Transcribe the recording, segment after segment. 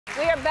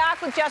We are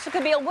back with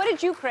Jessica Biel. What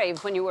did you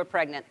crave when you were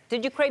pregnant?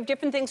 Did you crave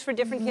different things for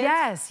different kids?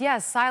 Yes,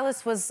 yes.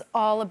 Silas was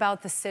all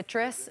about the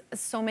citrus.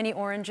 So many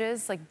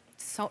oranges, like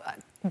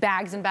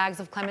bags and bags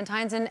of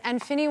clementines.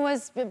 And Finny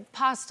was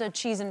pasta,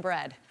 cheese, and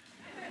bread.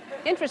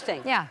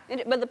 Interesting. Yeah.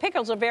 But the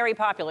pickles are very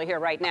popular here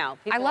right now.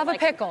 I love a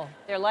pickle.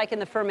 They're liking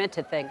the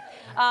fermented thing.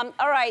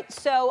 All right,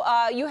 so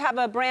you have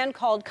a brand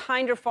called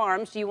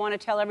Kinderfarms. Do you want to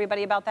tell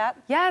everybody about that?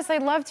 Yes,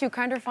 I'd love to.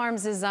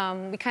 Kinderfarms is,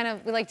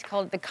 we like to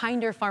call it the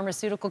Kinder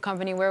Pharmaceutical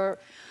Company, where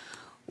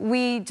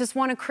we just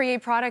want to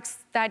create products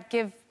that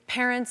give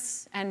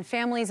parents and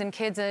families and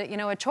kids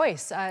a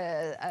choice,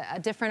 a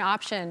different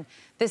option.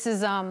 This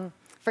is,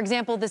 for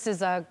example, this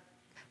is a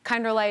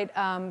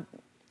Kinderlight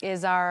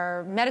is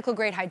our medical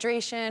grade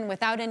hydration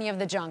without any of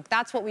the junk.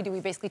 That's what we do. We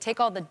basically take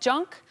all the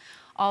junk,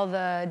 all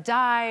the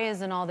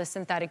dyes and all the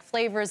synthetic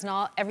flavors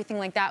and everything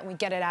like that, and we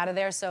get it out of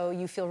there so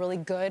you feel really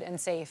good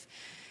and safe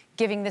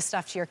giving this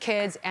stuff to your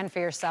kids and for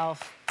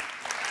yourself.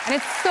 And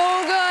it's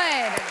so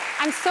good.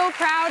 I'm so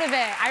proud of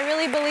it. I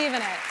really believe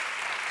in it.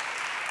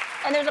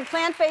 And there's a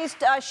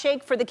plant-based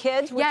shake for the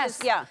kids, which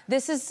yes. is, yeah.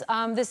 This is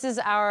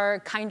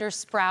our Kinder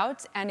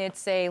Sprout, and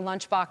it's a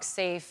lunchbox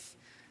safe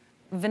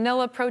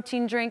vanilla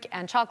protein drink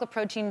and chocolate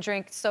protein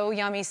drink. So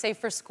yummy, safe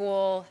for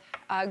school,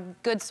 a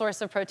good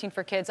source of protein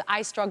for kids.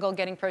 I struggle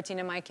getting protein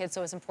in my kids,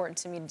 so it's important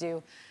to me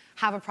to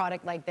have a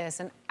product like this.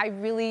 And I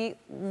really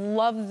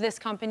love this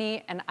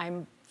company, and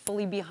I'm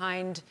fully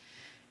behind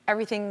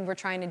everything we're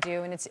trying to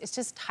do. And it's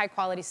just high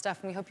quality stuff,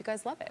 and we hope you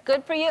guys love it.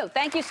 Good for you.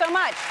 Thank you so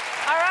much.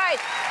 All right.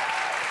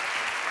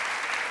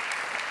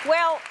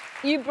 Well,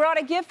 you brought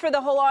a gift for the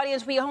whole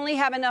audience. We only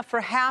have enough for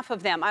half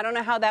of them. I don't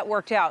know how that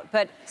worked out,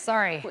 but...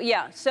 Sorry.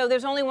 Yeah, so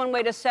there's only one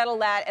way to settle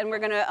that, and we're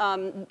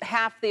gonna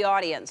half the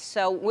audience.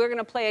 So we're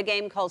gonna play a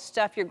game called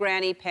Stuff Your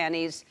Granny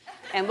Panties,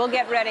 and we'll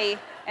get ready,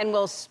 and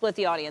we'll split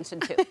the audience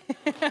in two. All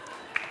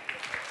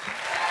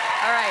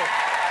right.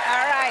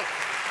 All right.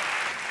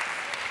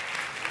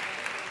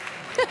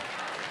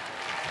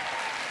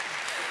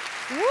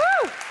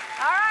 Woo!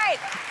 All right.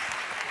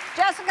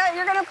 Jessica,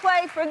 you're gonna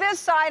play for this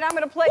side. I'm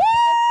gonna play for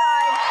this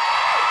side.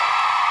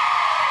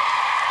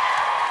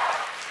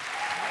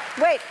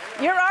 Wait,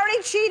 you're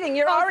already cheating.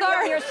 You're already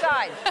on your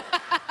side.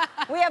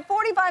 We have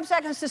 45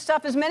 seconds to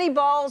stuff as many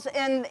balls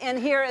in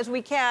here as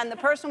we can. The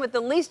person with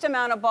the least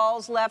amount of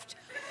balls left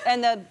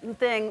and the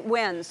thing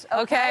wins.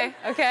 Okay?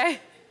 Okay.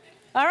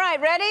 All right,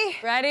 ready?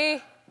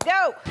 Ready?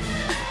 Go.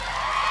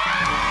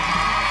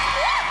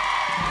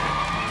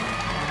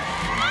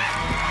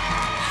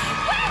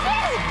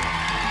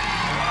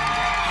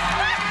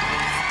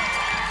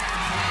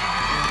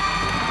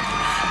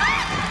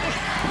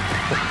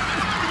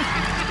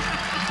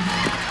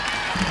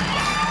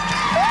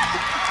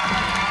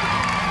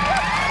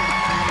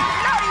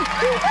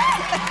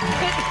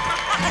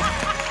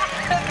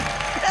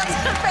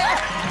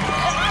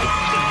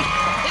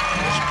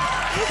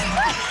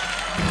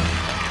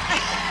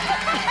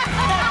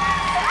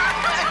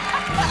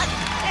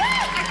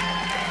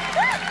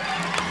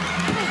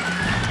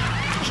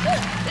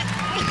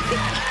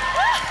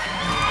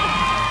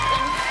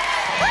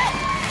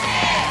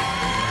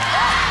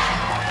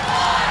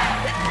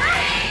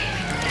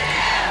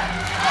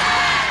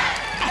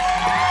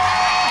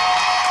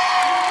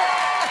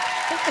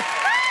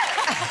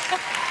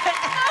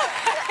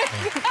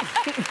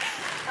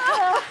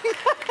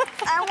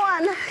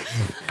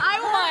 I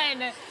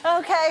won.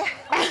 Okay.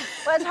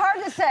 Well, it's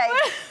hard to say.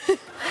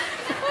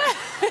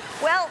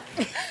 Well,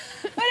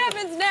 what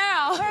happens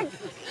now?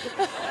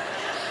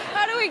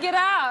 How do we get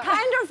out?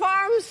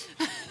 Kinderfarms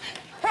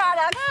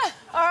products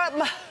are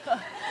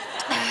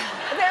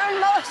they're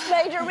in most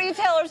major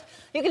retailers.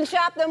 You can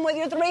shop them with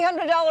your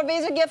 $300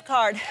 Visa gift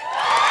card.